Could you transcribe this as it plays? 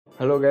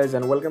Hello guys,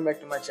 and welcome back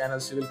to my channel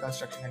Civil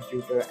Construction and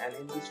Tutor, and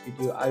in this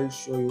video I'll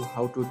show you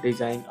how to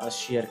design a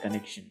shear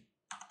connection.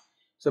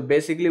 So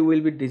basically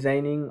we'll be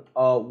designing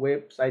a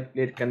website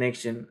plate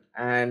connection,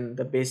 and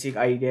the basic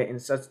idea in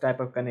such type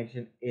of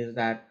connection is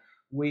that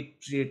we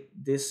treat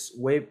this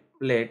web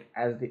plate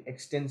as the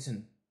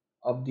extension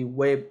of the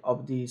web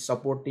of the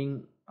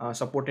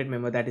supported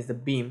member, that is the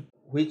beam,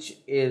 which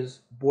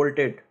is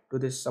bolted to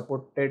this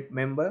supported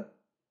member,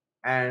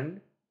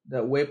 and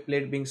the web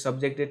plate being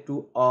subjected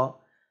to a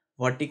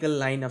vertical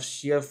line of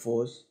shear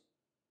force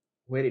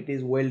where it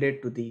is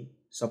welded to the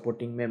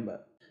supporting member.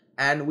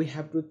 And we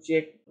have to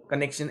check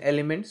connection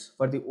elements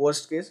for the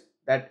worst case,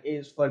 that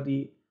is for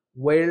the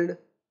weld,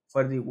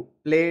 for the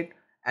plate,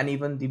 and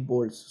even the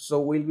bolts. So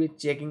we'll be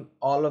checking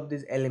all of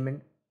these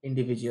elements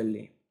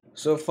individually.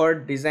 So for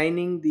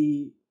designing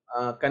the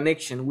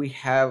connection, we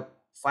have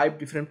 5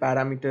 different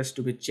parameters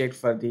to be checked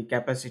for the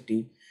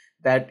capacity,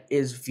 that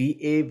is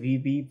VA,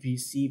 VB,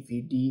 VC,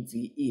 VD,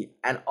 VE,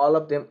 and all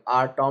of them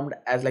are termed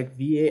as like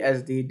VA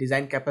as the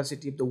design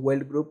capacity of the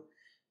weld group,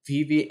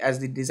 VB as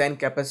the design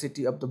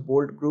capacity of the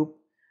bolt group,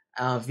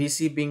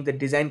 VC being the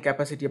design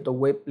capacity of the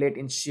web plate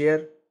in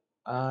shear,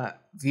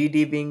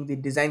 VD being the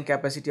design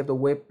capacity of the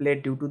web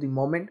plate due to the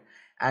moment,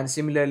 and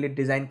similarly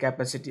design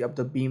capacity of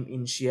the beam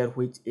in shear,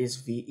 which is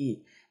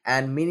VE.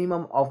 And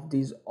minimum of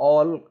these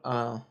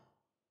all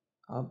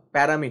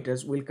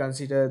parameters will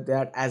consider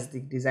that as the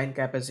design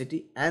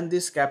capacity, and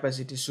this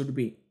capacity should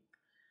be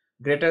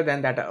greater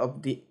than that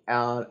of the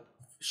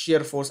shear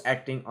force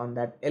acting on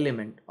that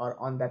element or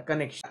on that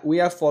connection. We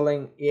are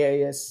following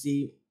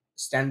AISC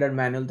standard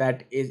manual,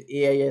 that is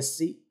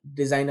AISC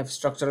Design of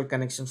Structural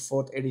Connections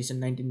 4th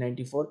edition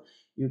 1994.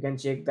 You can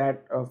check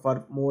that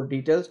for more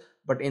details,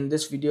 but in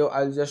this video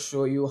I'll just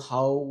show you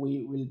how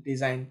we will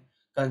design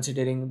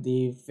considering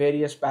the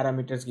various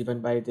parameters given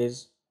by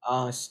this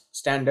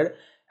standard.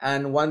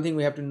 And one thing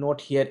we have to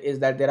note here is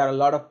that there are a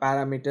lot of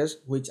parameters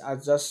which are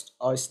just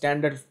a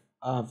standard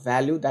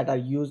value that are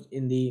used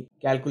in the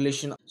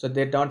calculation, so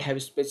they don't have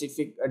a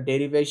specific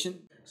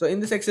derivation. So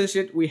in this Excel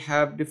sheet we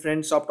have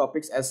different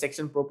subtopics as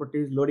section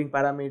properties, loading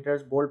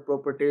parameters, bolt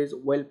properties,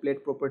 weld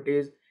plate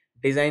properties,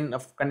 design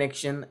of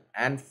connection,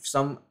 and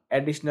some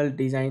additional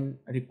design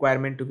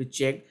requirement to be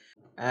checked.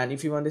 And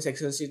if you want this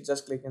Excel sheet,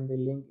 just click on the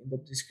link in the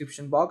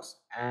description box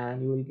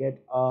and you will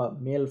get a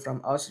mail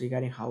from us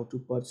regarding how to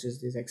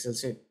purchase this Excel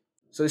sheet.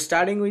 So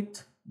starting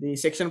with the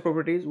section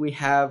properties, we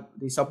have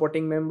the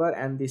supporting member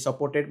and the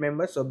supported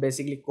member. So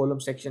basically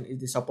column section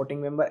is the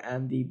supporting member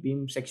and the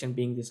beam section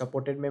being the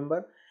supported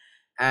member.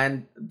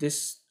 And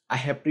this I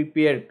have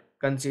prepared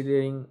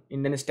considering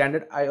Indian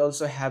standard. I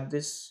also have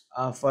this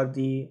for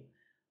the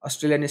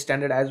Australian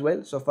standard as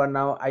well. So for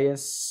now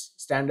IS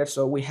standard,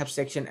 so we have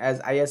section as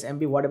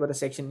ISMB, whatever the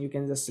section you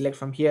can just select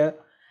from here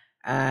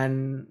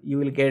and you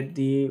will get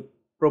the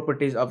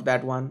properties of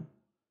that one,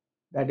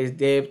 that is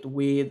depth,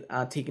 width,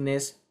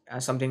 thickness,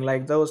 something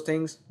like those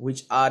things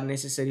which are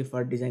necessary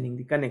for designing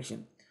the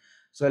connection.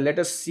 So let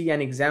us see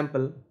an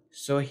example.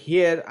 So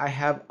here I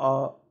have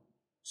a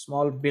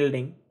small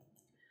building.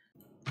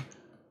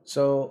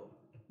 So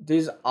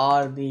these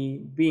are the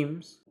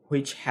beams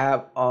which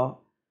have a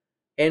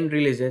end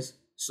releases,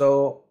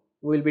 so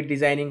we'll be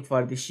designing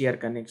for the shear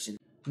connection.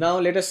 Now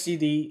let us see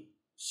the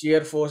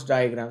shear force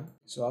diagram.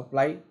 So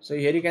apply. So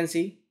here you can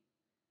see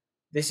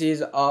this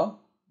is a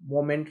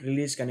moment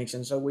release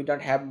connection. So we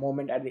don't have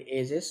moment at the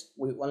edges,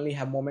 we only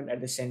have moment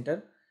at the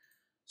center.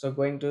 So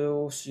going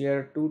to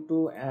shear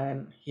 2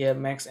 and here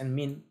max and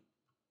min,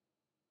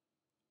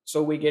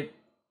 so we get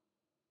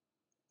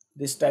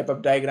this type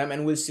of diagram,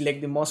 and we'll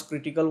select the most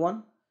critical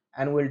one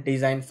and we'll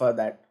design for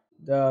that.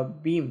 The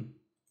beam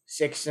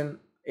section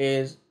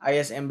is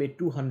ISMB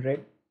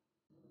 200,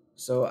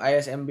 so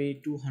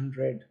ISMB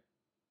 200,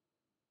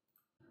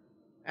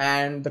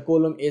 and the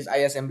column is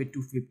ISMB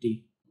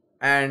 250,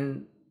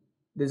 and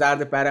these are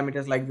the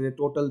parameters like the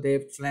total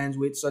depth, flange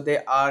width, so they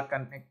are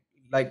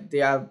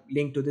they are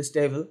linked to this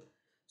table.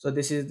 So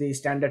this is the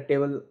standard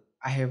table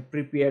I have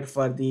prepared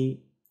for the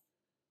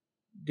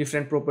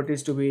different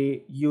properties to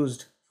be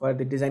used for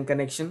the design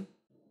connection.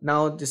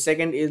 Now the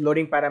second is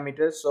loading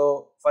parameters.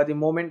 So for the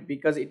moment,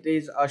 because it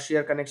is a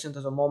shear connection,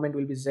 so the moment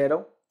will be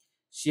 0.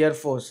 Shear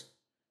force,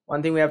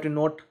 one thing we have to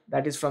note,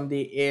 that is from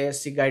the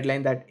AISC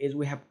guideline, that is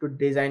we have to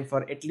design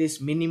for at least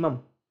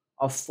minimum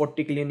of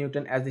 40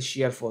 kilonewton as the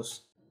shear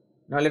force.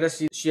 Now let us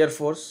see shear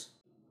force.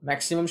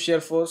 Maximum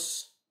shear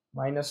force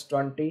minus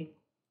 20,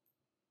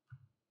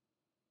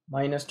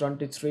 minus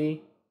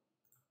 23,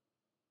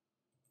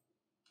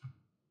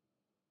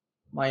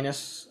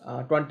 minus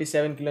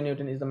 27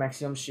 kilonewton is the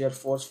maximum shear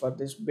force for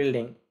this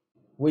building,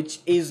 which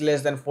is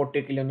less than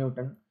 40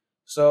 kilonewton.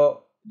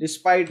 So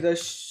despite the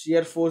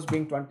shear force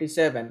being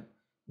 27,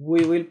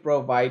 we will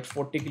provide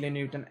 40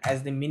 kilonewton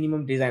as the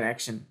minimum design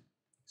action.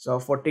 So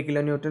 40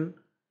 kilonewton.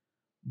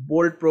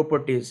 Bolt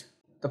properties,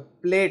 the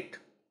plate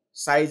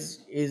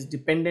size is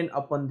dependent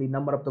upon the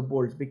number of the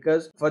bolts,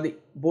 because for the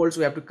bolts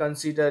we have to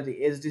consider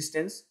the edge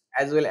distance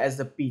as well as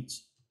the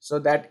pitch, so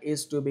that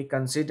is to be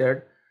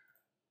considered.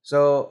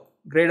 So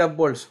grade of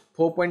bolts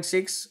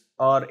 4.6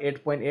 or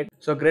 8.8.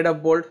 So grade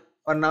of bolt,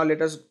 for now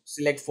let us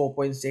select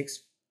 4.6.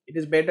 It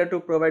is better to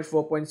provide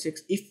 4.6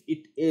 if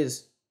it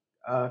is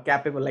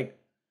capable, like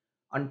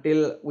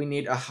until we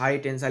need a high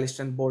tensile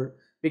strength bolt,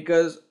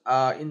 because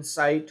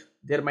inside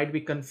there might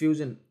be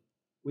confusion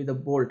with the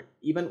bolt.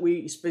 Even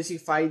we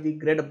specify the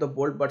grade of the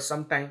bolt, but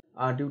sometimes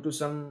due to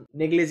some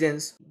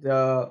negligence,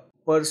 the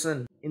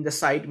person in the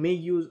site may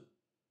use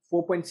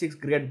 4.6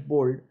 grade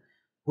bolt,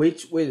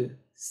 which will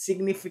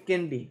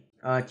significantly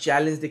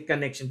challenge the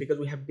connection, because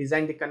we have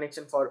designed the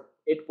connection for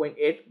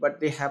 8.8 but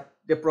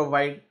they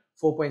provide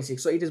 4.6.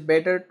 So it is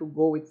better to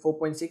go with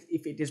 4.6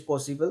 if it is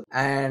possible.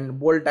 And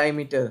bolt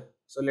diameter,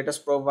 so let us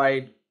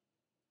provide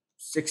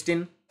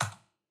 16,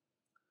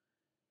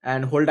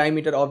 and hole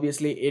diameter,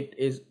 obviously it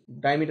is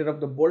diameter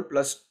of the bolt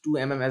plus 2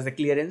 mm as the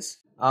clearance.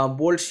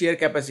 Bolt shear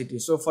capacity,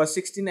 so for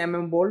 16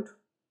 mm bolt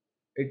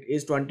it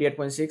is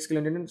 28.6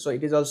 kilonewton, so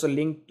it is also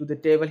linked to the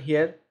table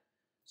here.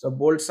 So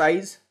bolt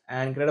size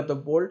and grade of the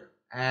bolt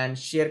and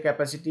shear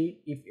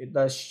capacity if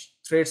the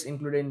threads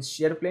included in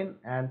shear plane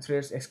and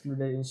threads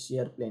excluded in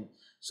shear plane.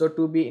 So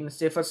to be in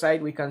safer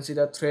side, we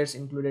consider threads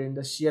included in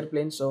the shear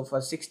plane. So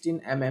for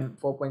 16 mm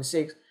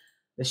 4.6,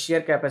 the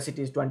shear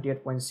capacity is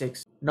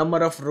 28.6.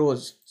 Number of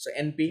rows, so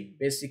NP,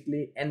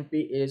 basically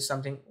NP is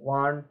something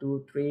 1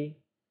 2 3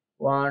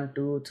 1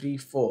 2 3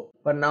 4,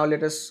 but now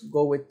let us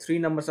go with 3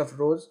 numbers of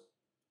rows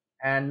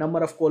and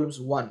number of columns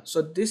 1.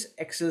 So this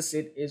Excel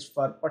sheet is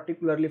for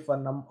particularly for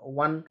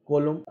one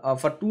column.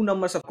 For 2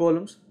 numbers of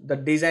columns, the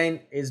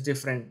design is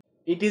different.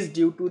 It is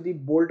due to the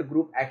bolt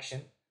group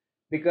action,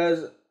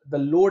 because the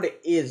load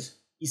is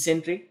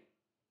eccentric.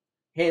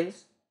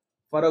 Hence,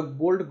 for a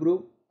bolt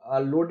group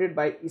loaded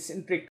by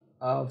eccentric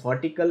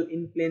vertical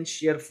in plane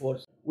shear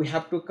force, we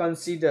have to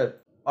consider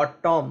a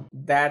term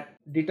that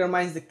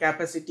determines the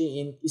capacity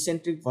in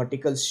eccentric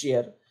vertical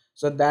shear.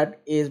 So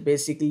that is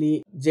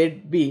basically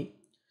ZB.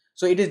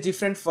 So it is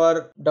different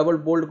for double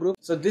bolt group.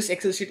 So this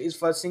Excel sheet is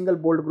for single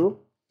bolt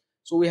group,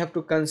 so we have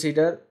to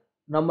consider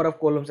number of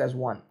columns as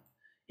 1.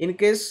 In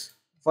case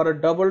for a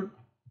double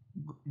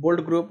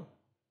bolt group,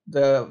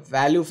 the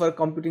value for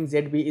computing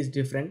ZB is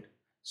different.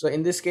 So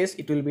in this case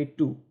it will be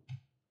 2.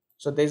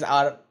 So these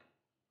are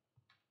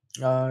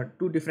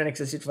 2 different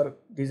Excel sheets for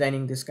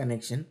designing this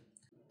connection.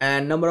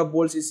 And number of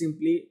bolts is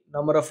simply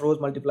number of rows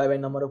multiplied by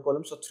number of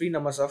columns, so 3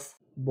 numbers of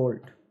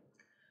bolt.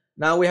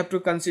 Now we have to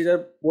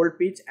consider bolt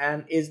pitch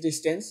and edge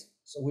distance,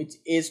 so which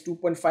is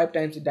 2.5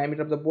 times the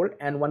diameter of the bolt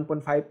and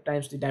 1.5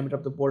 times the diameter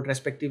of the bolt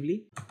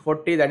respectively.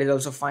 40, that is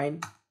also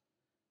fine,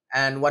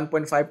 and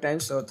 1.5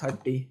 times, so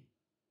 30.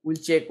 We'll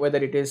check whether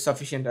it is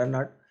sufficient or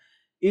not.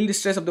 Yield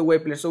stress of the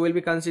wave plate, so we'll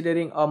be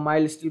considering a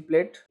mild steel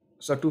plate,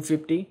 so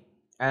 250,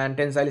 and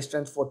tensile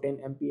strength for 10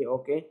 MPa.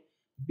 Okay.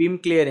 Beam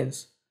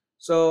clearance,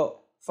 so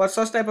for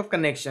such type of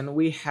connection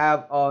we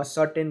have a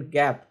certain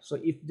gap. So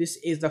if this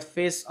is the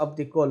face of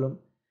the column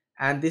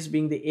and this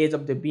being the edge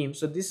of the beam,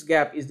 so this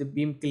gap is the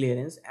beam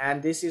clearance,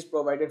 and this is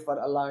provided for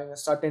allowing a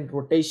certain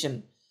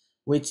rotation,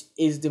 which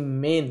is the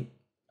main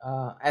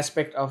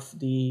aspect of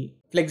the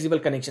flexible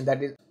connection.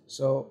 That is,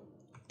 so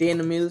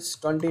 10 mils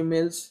 20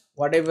 mils,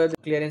 whatever the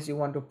clearance you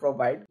want to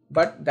provide,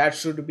 but that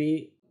should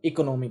be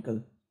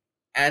economical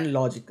and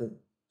logical.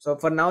 So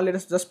for now let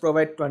us just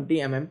provide 20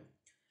 mm,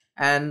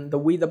 and the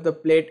width of the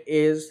plate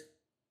is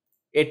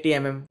 80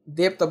 mm.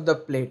 Depth of the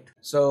plate,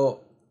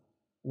 so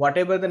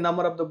whatever the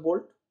number of the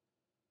bolt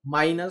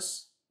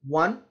minus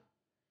 1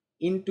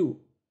 into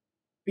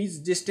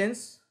pitch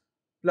distance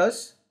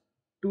plus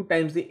 2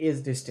 times the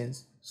edge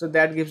distance, so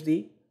that gives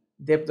the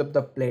depth of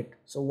the plate,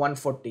 so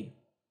 140.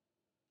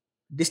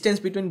 Distance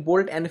between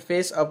bolt and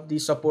face of the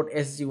support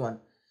SG1,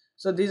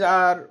 so these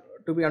are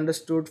to be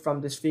understood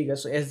from this figure.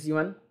 So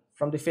SG1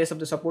 from the face of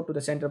the support to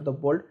the center of the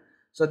bolt,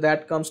 so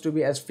that comes to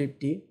be as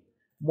 50.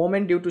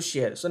 Moment due to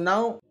shear, so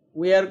now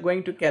we are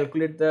going to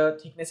calculate the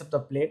thickness of the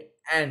plate,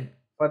 and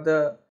for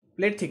the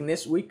plate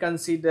thickness we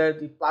consider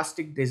the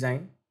plastic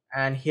design,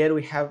 and here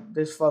we have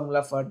this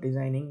formula for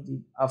designing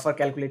the for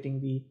calculating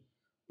the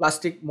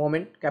plastic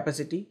moment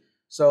capacity.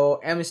 So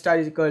m star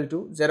is equal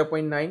to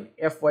 0.9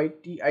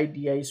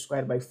 FYTIDI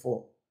square by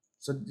 4.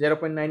 So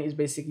 0.9 is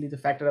basically the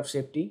factor of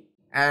safety,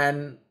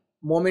 and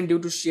moment due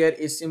to shear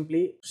is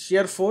simply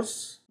shear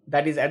force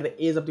that is at the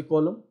edge of the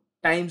column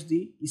times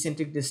the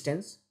eccentric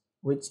distance,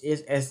 which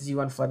is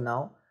SG1 for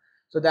now.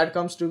 So that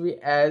comes to be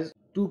as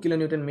 2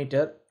 kilonewton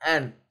meter,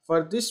 and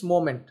for this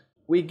moment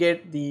we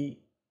get the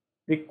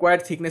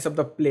required thickness of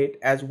the plate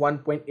as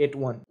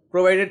 1.81.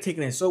 Provided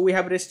thickness, so we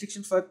have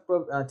restriction for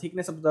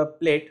thickness of the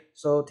plate.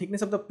 So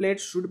thickness of the plate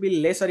should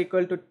be less or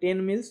equal to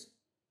 10 mils,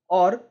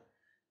 or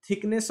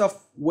thickness of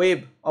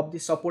web of the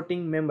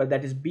supporting member,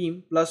 that is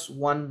beam, plus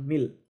 1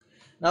 mil.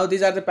 Now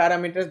these are the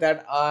parameters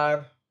that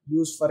are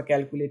used for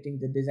calculating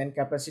the design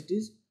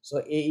capacities.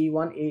 So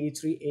AE1,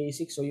 AE3,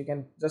 AE6, so you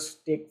can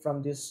just take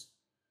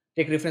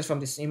reference from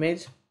this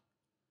image.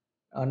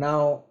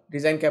 Now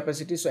design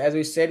capacity, so as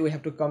we said, we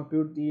have to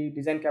compute the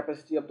design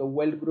capacity of the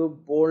weld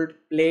group, bolt,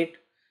 plate.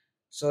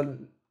 So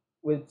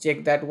we'll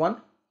check that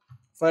one.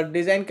 For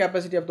design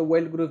capacity of the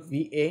weld group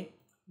VA,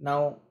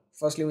 now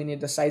firstly we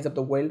need the size of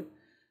the weld.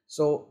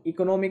 So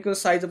economical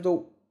size of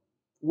the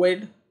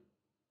weld,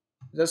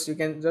 just you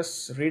can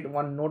just read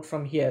one note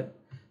from here.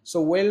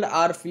 So weld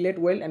are fillet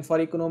weld, and for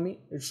economy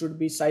it should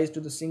be sized to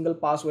the single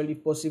pass weld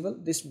if possible.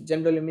 This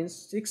generally means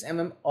 6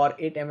 mm or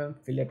 8 mm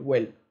fillet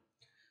weld.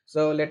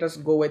 So let us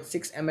go with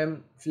 6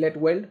 mm fillet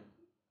weld.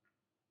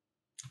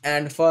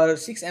 And for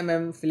 6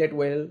 mm fillet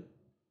weld,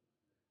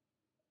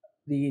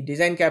 the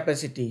design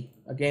capacity,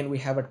 again we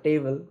have a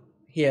table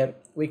here.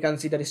 We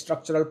consider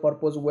structural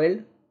purpose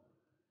weld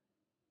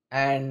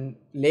and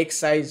leg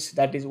size,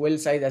 that is weld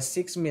size, as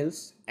 6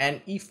 mils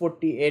and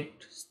E48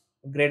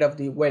 grade of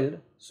the weld,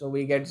 so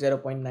we get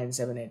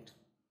 0.978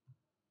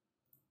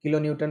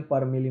 kilonewton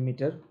per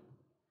millimeter.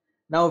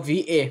 Now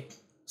VA,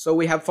 so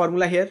we have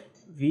formula here.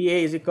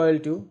 VA is equal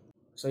to,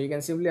 so you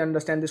can simply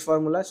understand this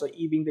formula. So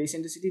E being the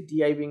eccentricity,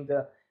 Di being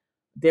the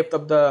depth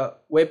of the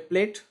web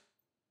plate,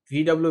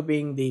 VW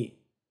being the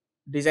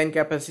design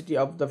capacity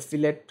of the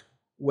fillet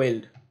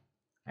weld,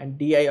 and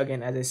Di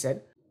again as I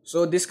said.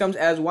 So this comes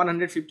as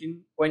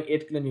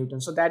 115.8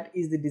 kilonewton. So that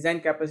is the design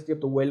capacity of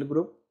the weld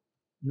group.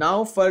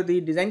 Now for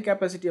the design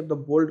capacity of the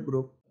bolt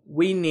group,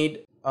 we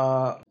need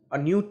a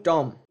new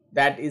term,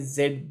 that is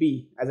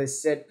ZB, as I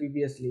said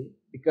previously,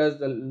 because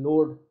the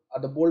load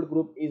the bolt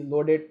group is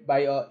loaded by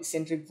a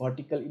eccentric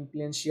vertical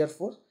impingement shear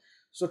force.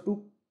 So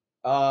to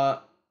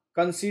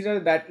consider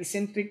that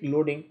eccentric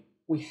loading,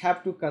 we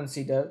have to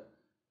consider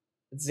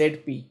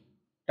ZP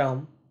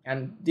term,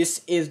 and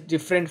this is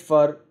different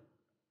for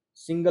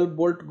single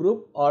bolt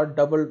group or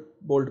double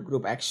bolt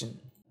group action.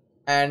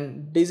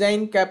 And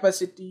design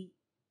capacity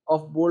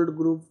of bolt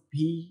group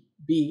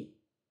VB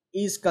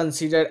is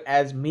considered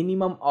as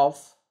minimum of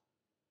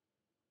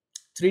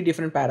 3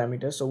 different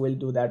parameters, so we'll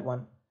do that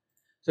one.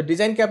 So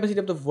design capacity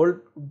of the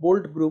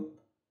bolt group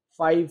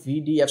 5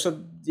 VDF,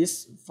 so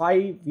this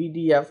 5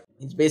 VDF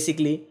is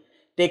basically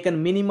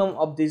taken minimum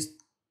of these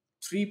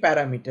 3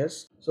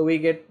 parameters, so we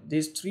get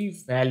these 3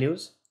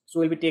 values,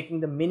 so we'll be taking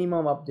the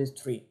minimum of these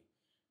 3,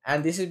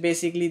 and this is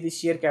basically the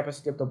shear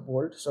capacity of the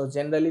bolt. So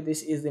generally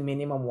this is the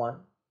minimum one,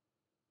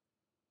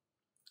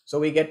 so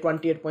we get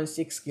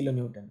 28.6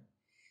 kilonewton.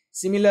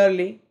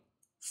 Similarly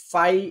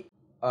 5,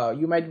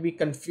 you might be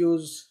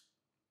confused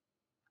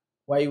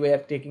why we are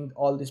taking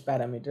all these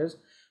parameters.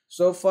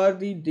 So for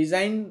the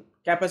design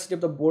capacity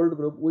of the bolt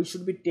group, we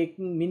should be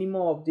taking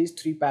minimum of these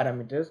 3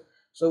 parameters.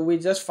 So we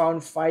just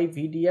found 5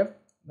 VDF.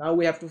 Now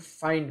we have to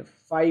find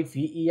 5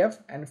 VEF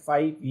and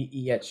 5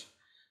 VEH.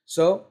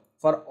 So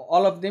for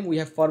all of them we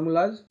have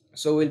formulas,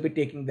 so we'll be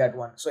taking that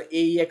one. So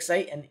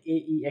AEXI and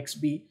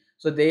AEXB,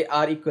 so they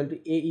are equal to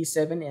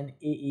AE7 and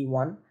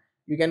AE1.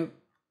 You can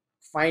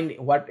find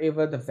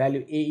whatever the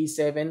value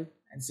AE7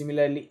 and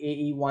similarly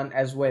AE1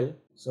 as well.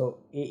 So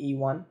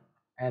AE1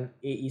 and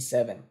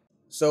AE7.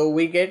 So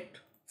we get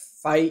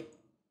 5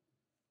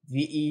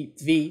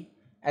 VEV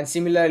and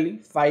similarly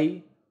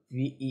 5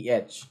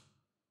 VEH.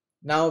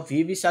 Now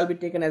VV shall be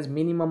taken as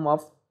minimum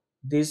of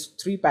these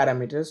 3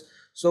 parameters.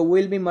 So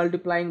we'll be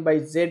multiplying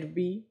by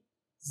ZB,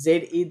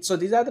 ZE. So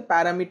these are the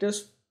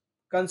parameters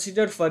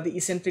considered for the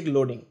eccentric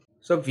loading.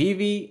 So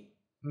VV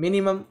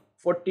minimum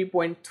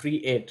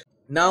 40.38.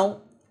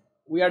 Now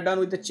we are done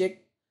with the check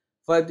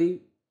for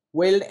the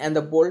weld and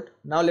the bolt.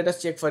 Now let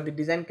us check for the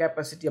design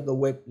capacity of the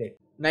web plate.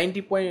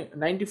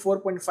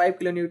 94.5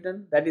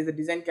 kilonewton, that is the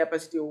design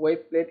capacity of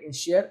web plate in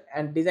shear,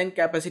 and design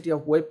capacity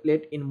of web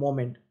plate in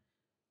moment,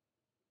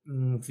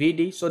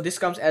 VD. So this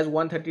comes as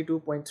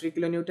 132.3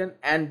 kilonewton,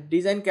 and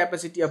design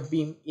capacity of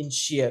beam in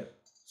shear.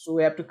 So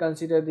we have to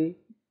consider the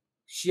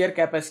shear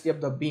capacity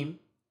of the beam.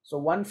 So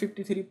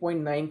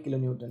 153.9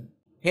 kilonewton.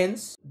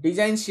 Hence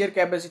design shear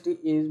capacity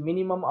is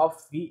minimum of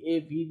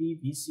VA, VD,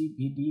 VC,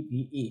 VD,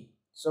 VE.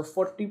 So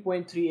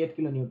 40.38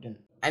 kilonewton,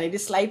 and it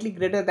is slightly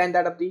greater than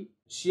that of the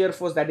shear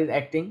force that is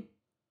acting.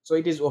 So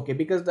it is okay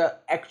because the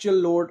actual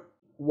load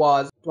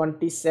was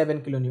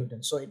 27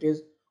 kilonewton. So it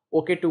is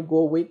okay to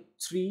go with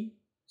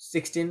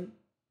 316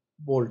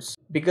 bolts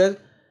because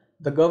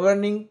the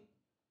governing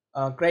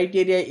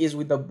criteria is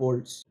with the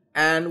bolts.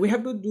 And we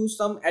have to do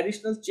some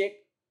additional check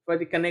for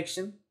the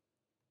connection.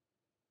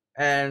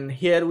 And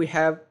here we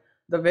have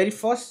the very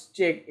first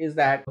check is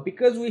that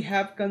because we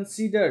have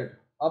considered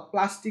a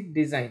plastic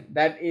design,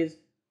 that is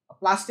a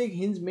plastic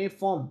hinge may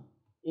form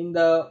in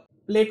the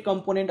plate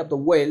component of the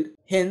weld,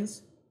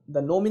 hence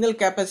the nominal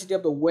capacity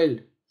of the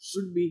weld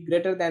should be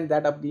greater than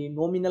that of the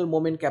nominal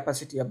moment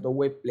capacity of the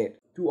web plate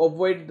to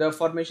avoid the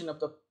formation of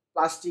the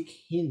plastic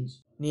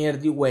hinge near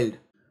the weld.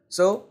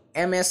 So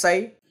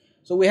MSI,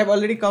 so we have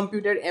already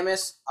computed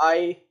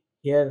MSI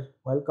here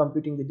while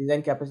computing the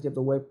design capacity of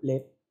the web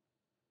plate.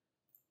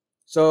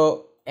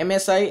 So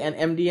MSI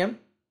and MDM,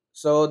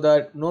 so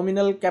the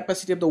nominal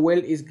capacity of the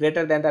weld is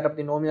greater than that of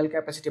the nominal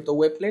capacity of the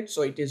web plate,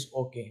 so it is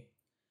okay.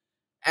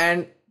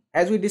 And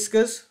as we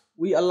discussed,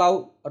 we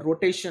allow a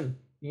rotation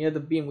near the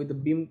beam with the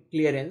beam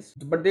clearance,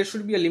 but there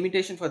should be a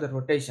limitation for the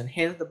rotation.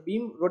 Hence the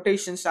beam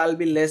rotation shall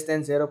be less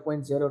than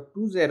 0.020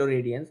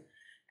 radians,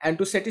 and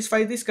to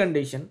satisfy this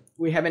condition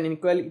we have an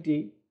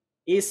inequality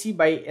AC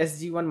by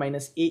SG1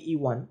 minus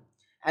AE1,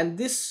 and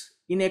this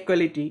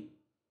inequality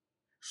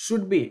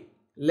should be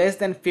less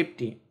than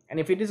 50, and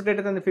if it is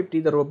greater than the 50,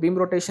 the beam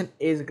rotation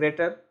is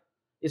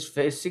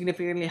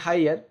significantly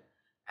higher,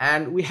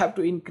 and we have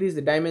to increase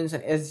the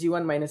dimension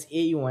SG1 minus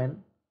AE1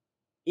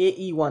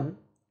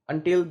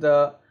 until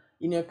the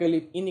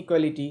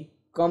inequality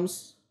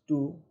comes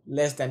to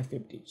less than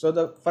 50. So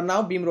the for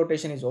now beam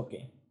rotation is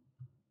okay.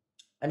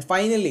 And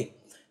finally,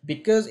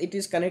 because it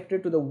is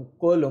connected to the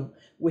column,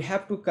 we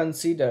have to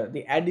consider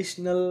the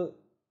additional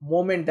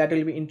moment that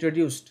will be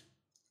introduced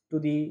to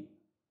the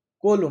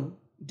column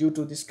due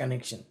to this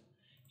connection.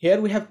 Here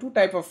we have two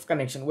type of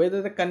connection,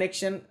 whether the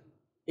connection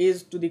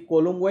is to the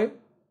column web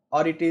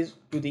or it is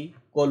to the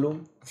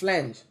column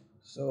flange.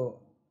 So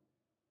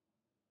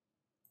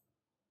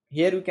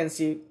here we can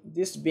see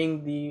this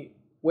being the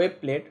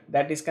web plate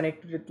that is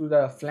connected to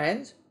the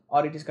flange,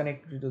 or it is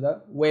connected to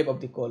the web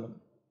of the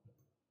column.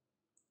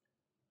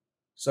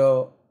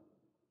 So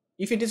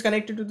if it is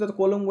connected to the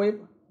column web,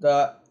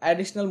 the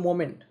additional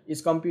moment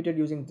is computed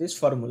using this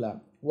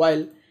formula,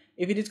 while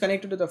if it is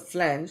connected to the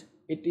flange,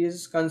 it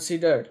is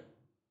considered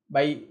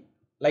by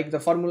like the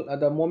formula,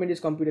 the moment is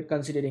computed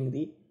considering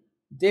the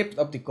depth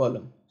of the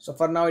column. So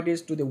for now it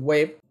is to the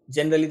web.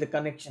 Generally the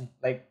connection,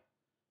 like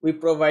we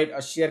provide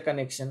a shear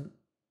connection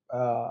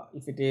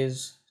if it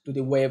is to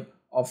the web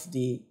of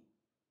the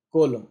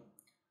column.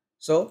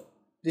 So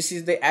this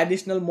is the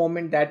additional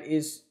moment that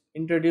is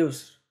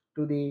introduced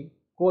to the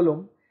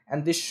column,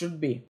 and this should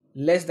be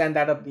less than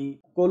that of the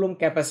column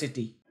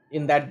capacity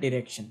in that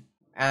direction.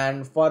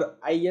 And for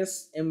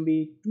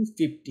ISMB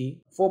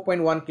 250,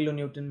 4.1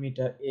 kilonewton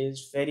meter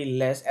is very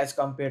less as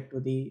compared to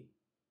the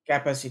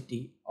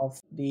capacity of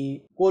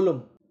the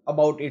column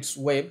about its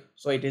web,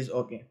 so it is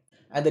okay.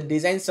 And the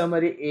design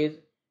summary is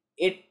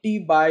 80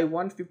 by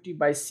 150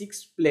 by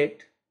 6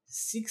 plate,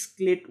 6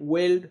 clit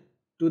weld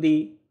to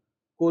the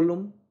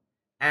column,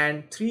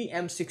 and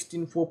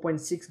 3M16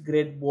 4.6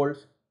 grade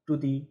bolts to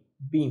the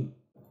beam.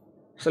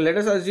 So let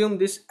us assume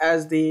this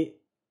as the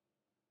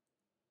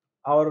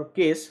our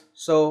case.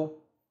 So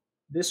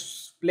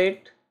this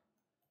plate,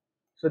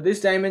 so this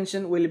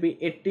dimension will be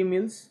 80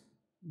 mils,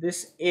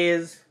 this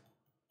is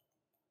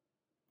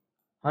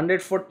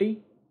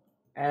 140,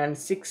 and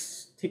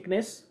 6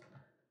 thickness,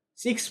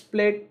 6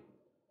 plate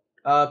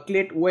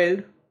clit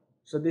weld,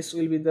 so this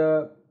will be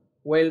the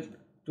weld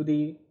to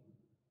the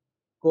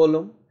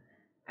column,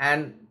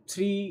 and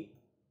 3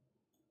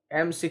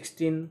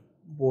 M16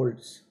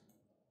 bolts,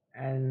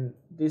 and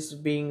this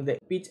being the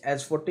pitch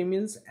as 40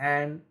 mils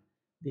and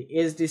the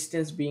edge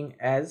distance being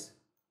as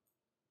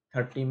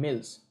 30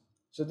 mils.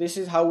 So this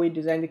is how we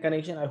design the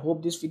connection. I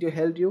hope this video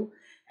helped you,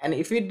 and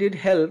if it did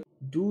help,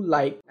 do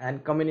like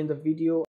and comment in the video.